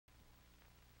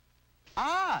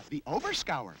Ah, the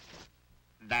overscour.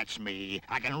 That's me.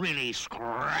 I can really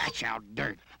scratch out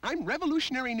dirt. I'm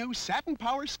revolutionary new Satin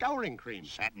Power Scouring Cream.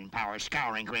 Satin Power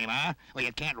Scouring Cream, huh? Well,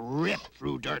 you can't rip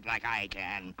through dirt like I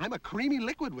can. I'm a creamy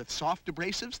liquid with soft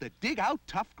abrasives that dig out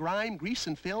tough grime, grease,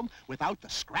 and film without the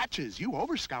scratches you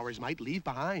overscours might leave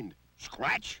behind.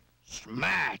 Scratch?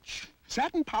 Smash!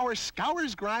 Satin Power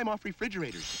scours grime off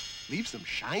refrigerators, leaves them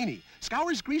shiny,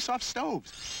 scours grease off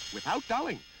stoves without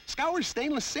dulling, scours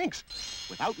stainless sinks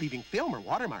without leaving film or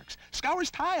watermarks, scours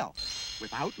tile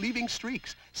without leaving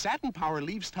streaks. Satin Power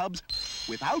leaves tubs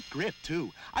without grit,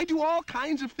 too. I do all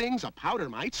kinds of things a powder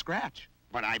might scratch.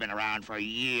 But I've been around for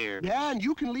years. Yeah, and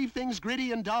you can leave things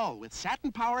gritty and dull. With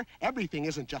Satin Power, everything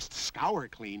isn't just scour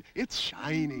clean, it's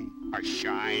shiny. A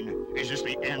shine? Is this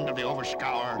the end of the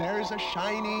overscour? There's a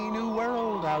shiny new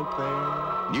world out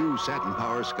there. New Satin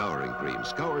Power Scouring Cream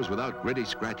scours without gritty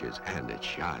scratches, and it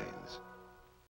shines.